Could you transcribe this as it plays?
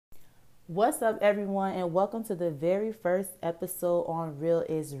What's up, everyone, and welcome to the very first episode on Real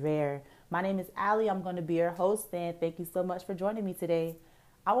is Rare. My name is Allie. I'm going to be your host, and thank you so much for joining me today.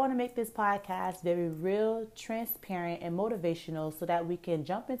 I want to make this podcast very real, transparent, and motivational so that we can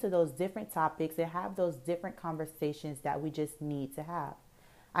jump into those different topics and have those different conversations that we just need to have.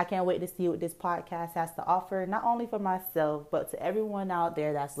 I can't wait to see what this podcast has to offer, not only for myself, but to everyone out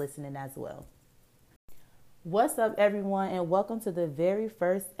there that's listening as well. What's up, everyone, and welcome to the very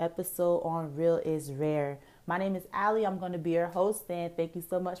first episode on Real is Rare. My name is Allie. I'm going to be your host, and thank you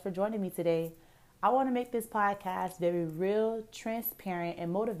so much for joining me today. I want to make this podcast very real, transparent,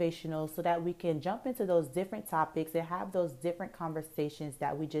 and motivational so that we can jump into those different topics and have those different conversations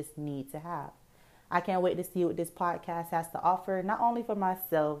that we just need to have. I can't wait to see what this podcast has to offer, not only for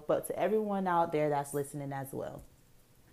myself, but to everyone out there that's listening as well.